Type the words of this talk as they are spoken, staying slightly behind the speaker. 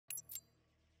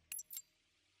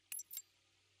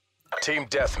Team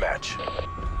deathmatch.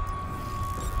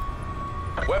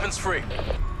 Weapons free.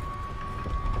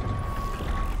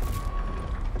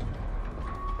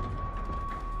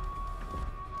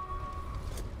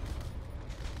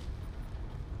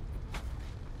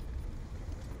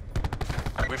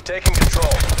 We've taken control.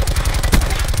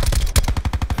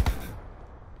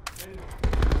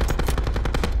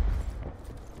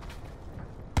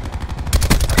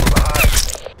 We're behind.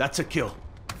 That's a kill.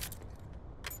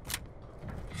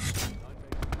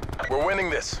 We're winning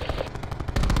this.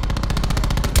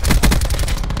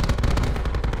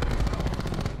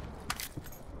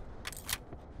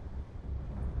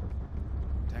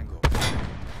 Tango.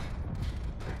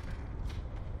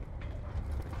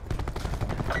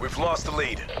 We've lost the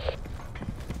lead.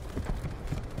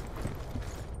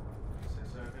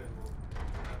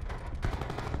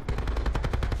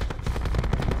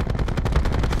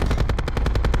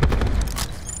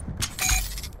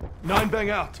 Nine bang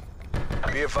out.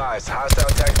 Be advised, hostile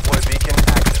attack deploy beacon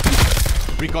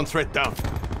active. Recon threat down.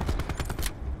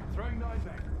 Throwing nine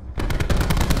bang.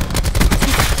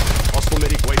 Hostile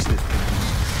medic wasted.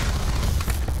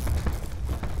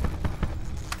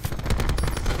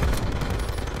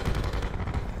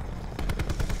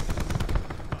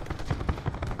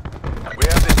 We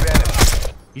have the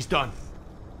advantage. He's done.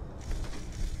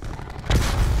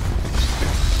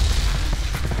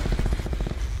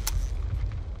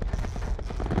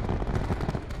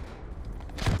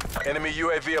 Enemy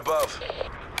UAV above.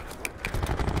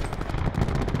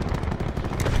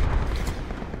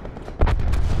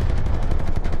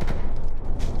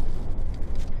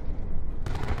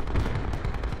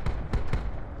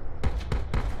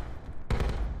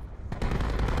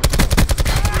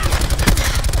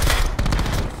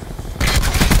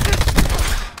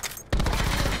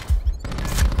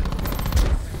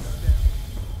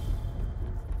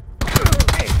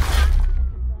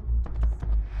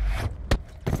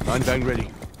 Nine bang ready.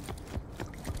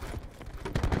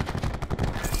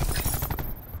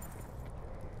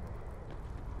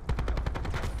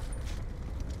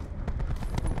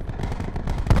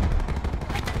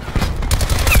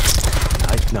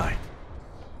 Night.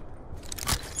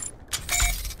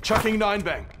 Chucking nine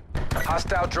bang.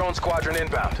 Hostile drone squadron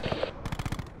inbound.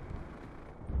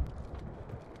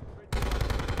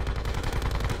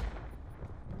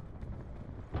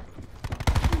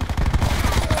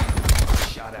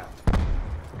 Shot out.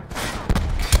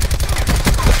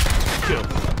 Kill.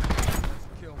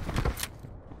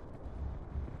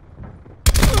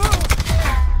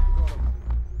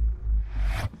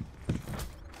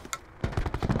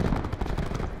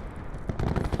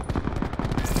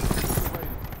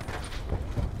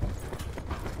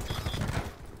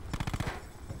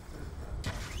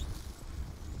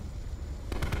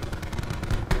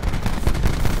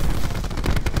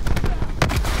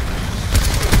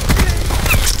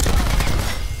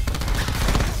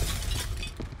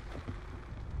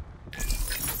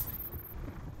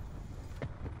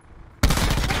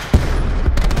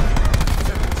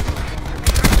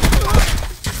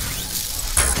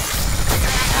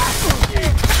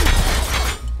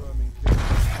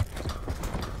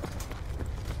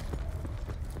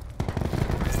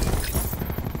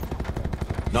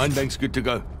 Nine bang's good to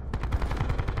go.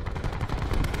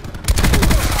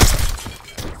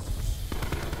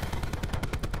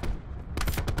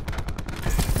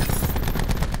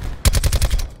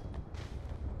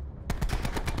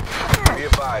 Be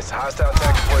advised, hostile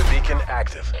attack deploy beacon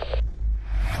active.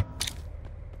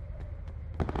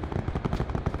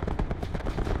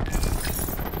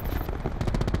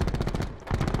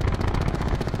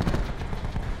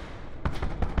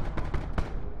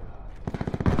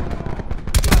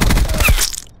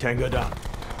 Tango down.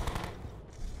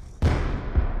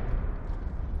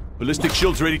 Ballistic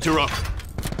shields ready to rock.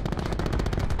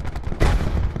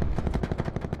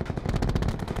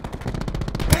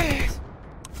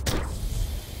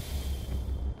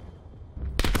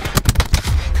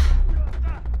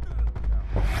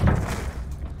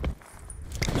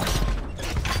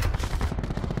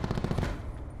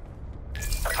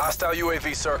 Hostile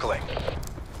UAV circling.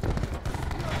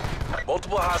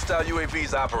 Multiple hostile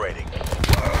UAVs operating.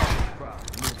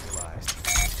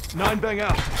 Nine bang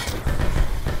out.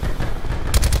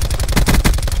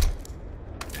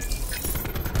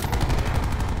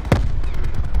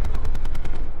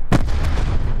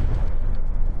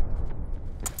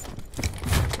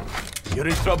 You're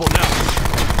in trouble now.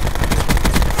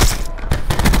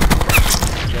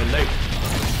 They're late.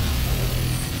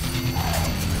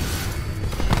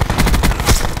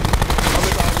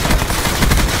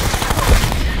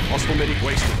 Hostile medic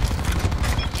wasted.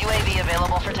 UAV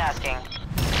available for tasking.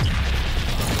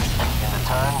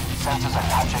 return, sensors and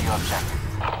capture your objective.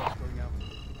 Going out.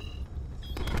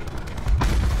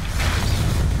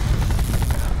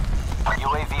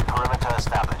 UAV perimeter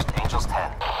established. Angels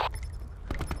 10.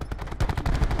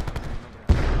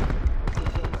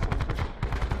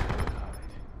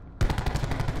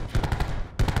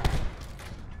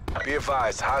 Be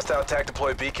advised, hostile attack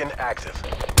deploy beacon active.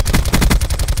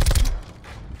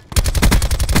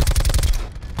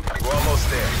 We're almost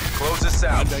there. Close this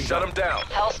out. Shut them down.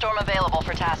 Hellstorm available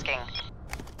for tasking.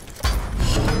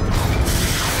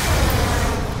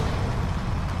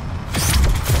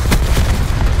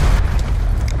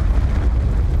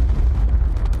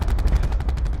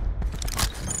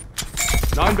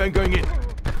 Nine bang going in.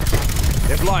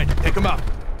 They're blind. Pick them up.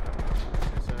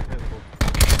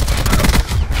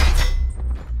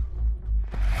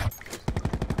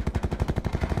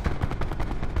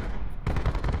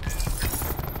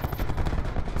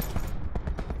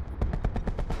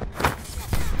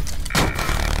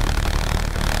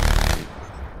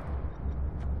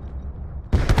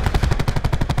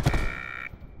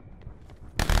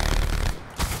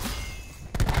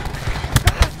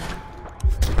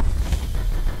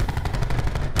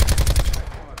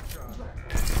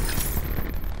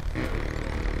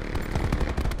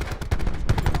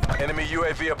 Enemy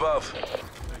UAV above.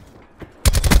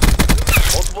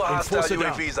 Multiple hostile Enforcer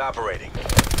down. UAVs operating.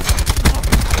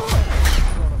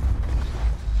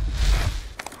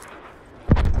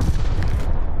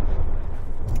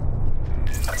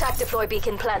 Attack deploy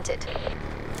beacon planted.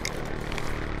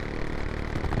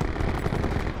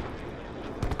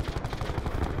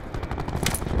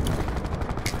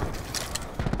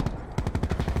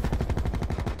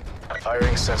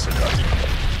 Firing sensor gun.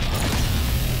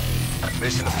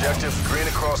 Mission objective, green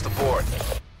across the board.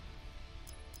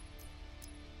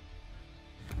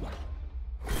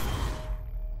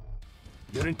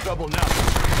 You're in trouble now.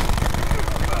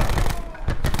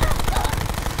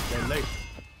 They're late.